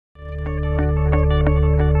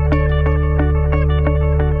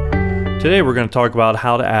Today we're going to talk about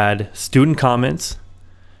how to add student comments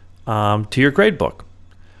to your gradebook.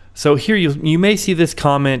 So here you may see this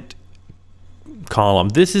comment column.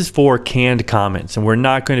 This is for canned comments, and we're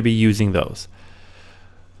not going to be using those.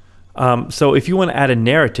 So if you want to add a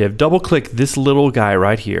narrative, double click this little guy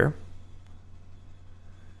right here.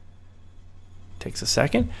 Takes a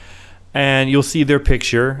second. And you'll see their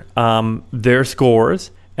picture, their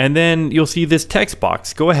scores, and then you'll see this text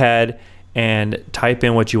box. Go ahead and type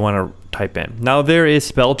in what you want to type in. Now there is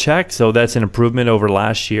spell check, so that's an improvement over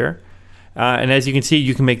last year. And as you can see,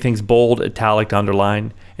 you can make things bold, italic,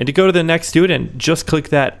 underline. And to go to the next student, just click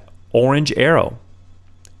that orange arrow.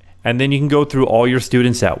 And then you can go through all your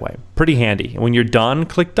students that way. Pretty handy. And when you're done,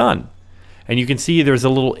 click done. And you can see there's a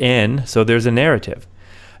little N, so there's a narrative.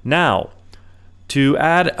 Now, to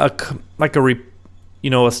add a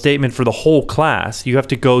statement for the whole class, you have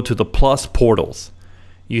to go to the plus portals.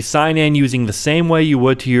 You sign in using the same way you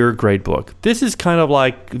would to your gradebook. This is kind of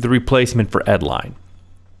like the replacement for Edline.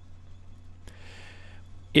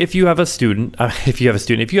 If you have a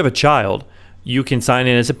child, you can sign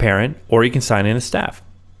in as a parent, or you can sign in as staff.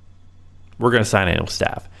 We're going to sign in as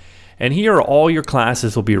staff. And here all your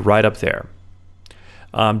classes will be right up there.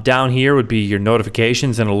 Down here would be your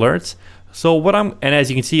notifications and alerts. So and as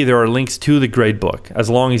you can see, there are links to the gradebook. As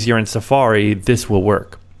long as you're in Safari, this will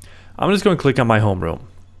work. I'm just going to click on my homeroom.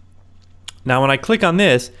 Now when I click on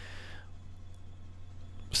this,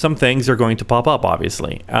 some things are going to pop up,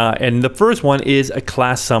 obviously. And the first one is a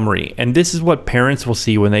class summary. And this is what parents will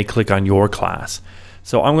see when they click on your class.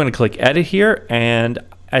 So I'm going to click edit here. And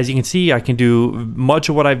as you can see, I can do much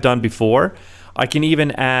of what I've done before. I can even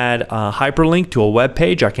add a hyperlink to a web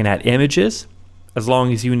page. I can add images, as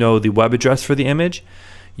long as you know the web address for the image.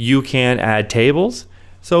 You can add tables.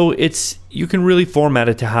 So you can really format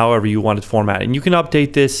it to however you want it formatted. And you can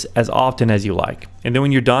update this as often as you like. And then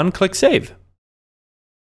when you're done, click save.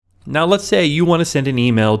 Now let's say you want to send an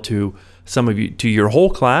email to to your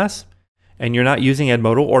whole class, and you're not using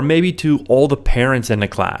Edmodo, or maybe to all the parents in the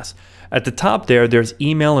class. At the top there's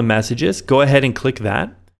email and messages. Go ahead and click that.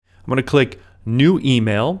 I'm going to click new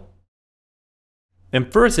email.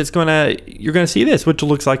 And first you're going to see this, which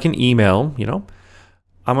looks like an email,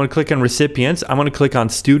 I'm going to click on recipients. I'm going to click on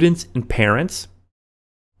students and parents.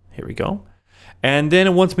 Here we go. And then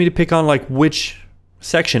it wants me to pick on which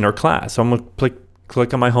section or class. So I'm going to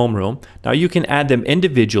click on my homeroom. Now you can add them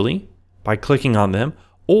individually by clicking on them,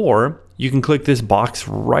 or you can click this box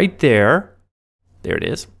right there. There it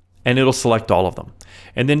is. And it'll select all of them.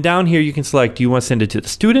 And then down here you can select, do you want to send it to the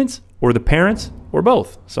students or the parents or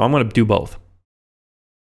both? So I'm going to do both.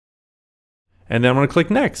 And then I'm going to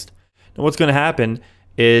click next. Now what's going to happen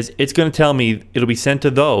is it's going to tell me it'll be sent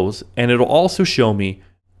to those, and it'll also show me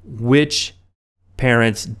which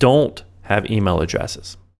parents don't have email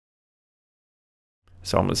addresses.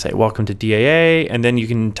 So I'm going to say welcome to DAA, and then you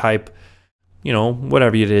can type,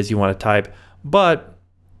 whatever it is you want to type. But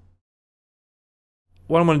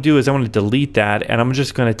what I'm going to do is I'm going to delete that, and I'm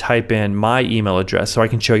just going to type in my email address so I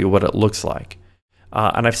can show you what it looks like.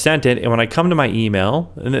 And I've sent it, and when I come to my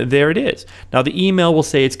email, there it is. Now the email will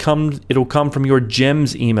say it'll come from your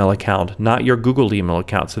GEMS email account, not your Google email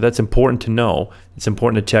account. So that's important to know. It's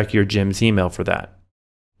important to check your GEMS email for that.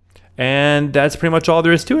 And that's pretty much all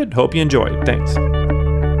there is to it. Hope you enjoyed. Thanks.